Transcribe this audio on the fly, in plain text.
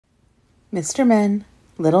Mr. Men,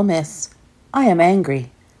 Little Miss, I Am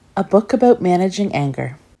Angry, a book about managing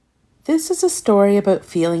anger. This is a story about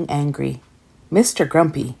feeling angry. Mr.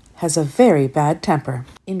 Grumpy has a very bad temper.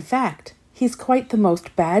 In fact, he's quite the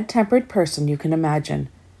most bad-tempered person you can imagine.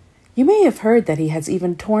 You may have heard that he has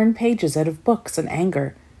even torn pages out of books in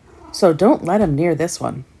anger, so don't let him near this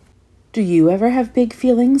one. Do you ever have big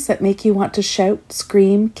feelings that make you want to shout,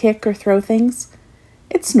 scream, kick, or throw things?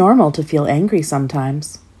 It's normal to feel angry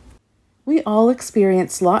sometimes. We all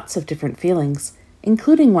experience lots of different feelings,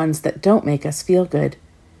 including ones that don't make us feel good,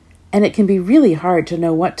 and it can be really hard to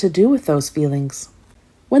know what to do with those feelings.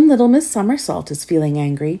 When Little Miss Somersault is feeling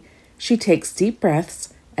angry, she takes deep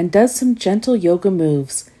breaths and does some gentle yoga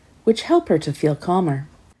moves, which help her to feel calmer.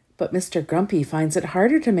 But Mr. Grumpy finds it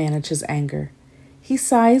harder to manage his anger. He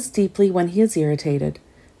sighs deeply when he is irritated,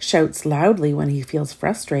 shouts loudly when he feels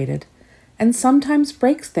frustrated, and sometimes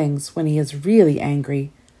breaks things when he is really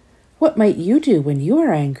angry. What might you do when you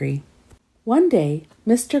are angry? One day,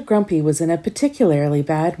 Mr. Grumpy was in a particularly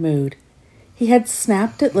bad mood. He had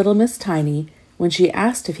snapped at Little Miss Tiny when she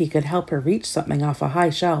asked if he could help her reach something off a high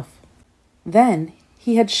shelf. Then,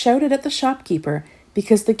 he had shouted at the shopkeeper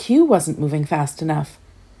because the queue wasn't moving fast enough.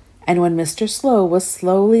 And when Mr. Slow was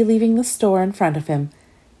slowly leaving the store in front of him,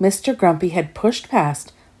 Mr. Grumpy had pushed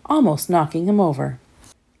past, almost knocking him over.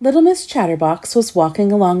 Little Miss Chatterbox was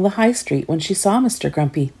walking along the high street when she saw Mr.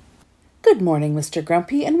 Grumpy. "Good morning, Mr.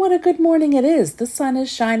 Grumpy, and what a good morning it is. The sun is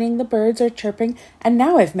shining, the birds are chirping, and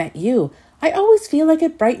now I've met you. I always feel like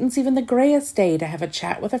it brightens even the grayest day to have a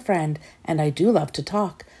chat with a friend, and I do love to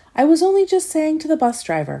talk. I was only just saying to the bus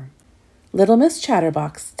driver." Little Miss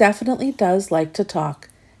Chatterbox definitely does like to talk,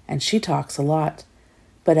 and she talks a lot.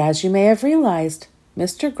 But as you may have realized,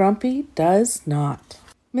 Mr. Grumpy does not.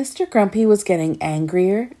 Mr. Grumpy was getting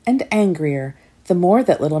angrier and angrier the more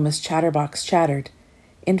that Little Miss Chatterbox chattered.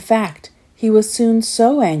 In fact, he was soon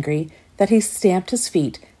so angry that he stamped his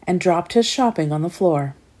feet and dropped his shopping on the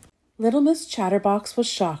floor. Little Miss Chatterbox was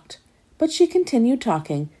shocked, but she continued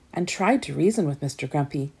talking and tried to reason with Mr.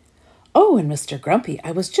 Grumpy. "Oh, and Mr. Grumpy,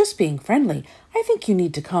 I was just being friendly. I think you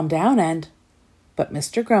need to calm down and—" But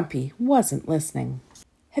Mr. Grumpy wasn't listening.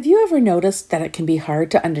 Have you ever noticed that it can be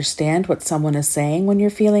hard to understand what someone is saying when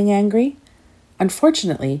you're feeling angry?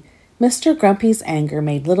 Unfortunately, Mr. Grumpy's anger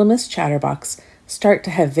made Little Miss Chatterbox start to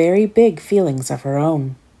have very big feelings of her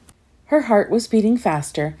own. Her heart was beating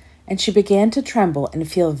faster, and she began to tremble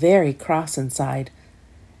and feel very cross inside.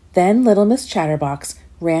 Then Little Miss Chatterbox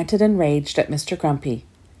ranted and raged at Mr. Grumpy.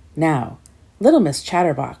 Now, Little Miss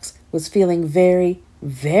Chatterbox was feeling very,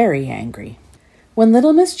 very angry. When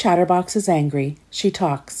Little Miss Chatterbox is angry, she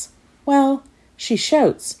talks. Well, she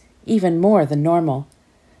shouts, even more than normal.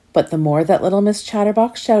 But the more that Little Miss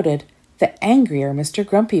Chatterbox shouted, the angrier Mr.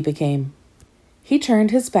 Grumpy became. He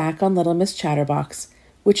turned his back on Little Miss Chatterbox,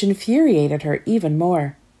 which infuriated her even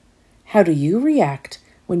more. How do you react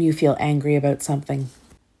when you feel angry about something?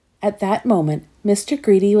 At that moment, Mr.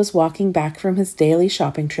 Greedy was walking back from his daily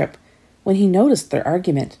shopping trip when he noticed their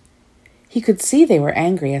argument. He could see they were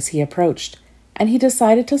angry as he approached, and he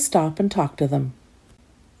decided to stop and talk to them.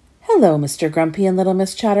 "Hello, Mr. Grumpy and Little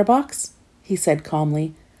Miss Chatterbox," he said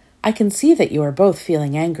calmly. "I can see that you are both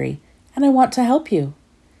feeling angry, and I want to help you."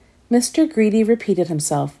 Mr. Greedy repeated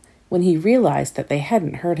himself when he realized that they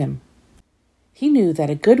hadn't heard him. He knew that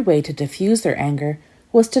a good way to diffuse their anger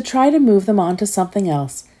was to try to move them on to something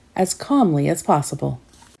else as calmly as possible.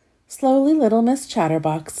 Slowly Little Miss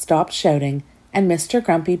Chatterbox stopped shouting, and Mr.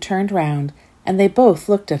 Grumpy turned round, and they both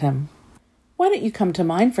looked at him. "Why don't you come to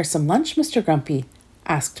mine for some lunch, Mr. Grumpy?"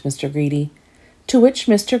 asked Mr. Greedy, to which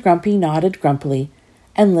Mr. Grumpy nodded grumpily,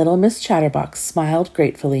 and Little Miss Chatterbox smiled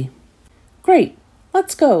gratefully. "Great,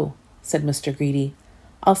 let's go," said Mr. Greedy.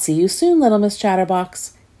 "I'll see you soon, Little Miss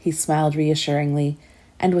Chatterbox," he smiled reassuringly,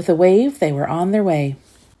 and with a wave they were on their way.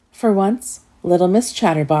 For once, Little Miss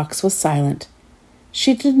Chatterbox was silent.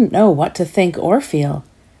 She didn't know what to think or feel.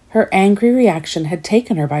 Her angry reaction had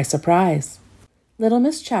taken her by surprise. Little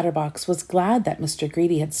Miss Chatterbox was glad that Mr.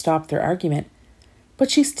 Greedy had stopped their argument,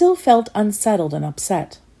 but she still felt unsettled and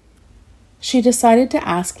upset. She decided to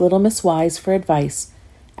ask Little Miss Wise for advice,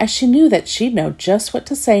 as she knew that she'd know just what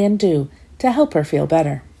to say and do to help her feel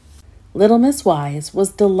better. Little Miss Wise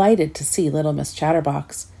was delighted to see Little Miss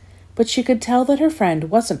Chatterbox, but she could tell that her friend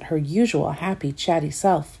wasn't her usual happy, chatty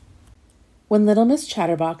self. When Little Miss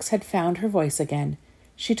Chatterbox had found her voice again,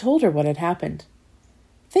 she told her what had happened.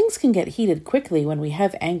 "Things can get heated quickly when we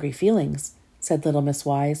have angry feelings," said Little Miss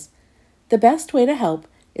Wise. "The best way to help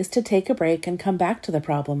is to take a break and come back to the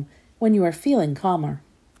problem when you are feeling calmer."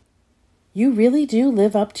 "You really do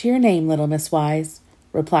live up to your name, Little Miss Wise,"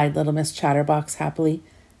 replied Little Miss Chatterbox happily.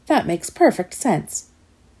 That makes perfect sense.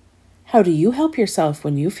 How do you help yourself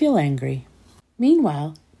when you feel angry?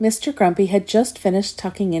 Meanwhile, Mr. Grumpy had just finished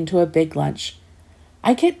tucking into a big lunch.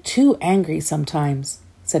 I get too angry sometimes,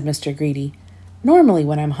 said Mr. Greedy, normally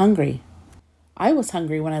when I'm hungry. I was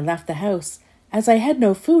hungry when I left the house, as I had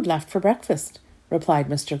no food left for breakfast, replied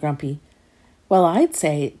Mr. Grumpy. Well, I'd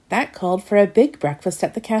say that called for a big breakfast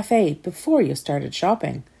at the cafe before you started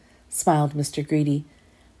shopping, smiled Mr. Greedy.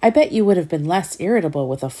 I bet you would have been less irritable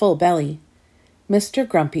with a full belly. Mr.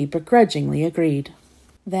 Grumpy begrudgingly agreed.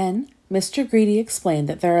 Then Mr. Greedy explained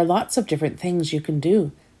that there are lots of different things you can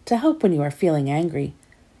do to help when you are feeling angry.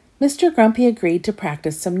 Mr. Grumpy agreed to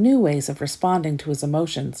practice some new ways of responding to his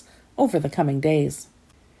emotions over the coming days.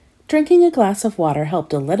 Drinking a glass of water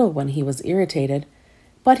helped a little when he was irritated,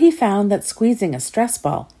 but he found that squeezing a stress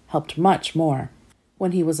ball helped much more.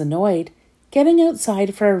 When he was annoyed, getting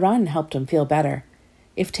outside for a run helped him feel better,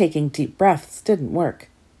 if taking deep breaths didn't work.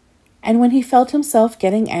 And when he felt himself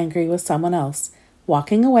getting angry with someone else,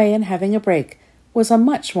 walking away and having a break was a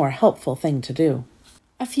much more helpful thing to do.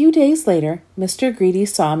 A few days later, Mr. Greedy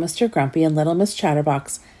saw Mr. Grumpy and Little Miss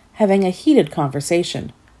Chatterbox having a heated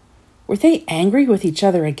conversation. Were they angry with each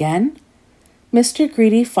other again? Mr.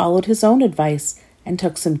 Greedy followed his own advice and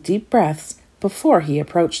took some deep breaths before he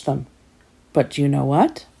approached them. But you know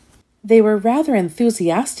what? They were rather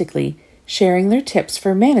enthusiastically sharing their tips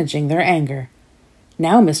for managing their anger.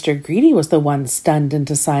 Now Mr. Greedy was the one stunned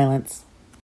into silence.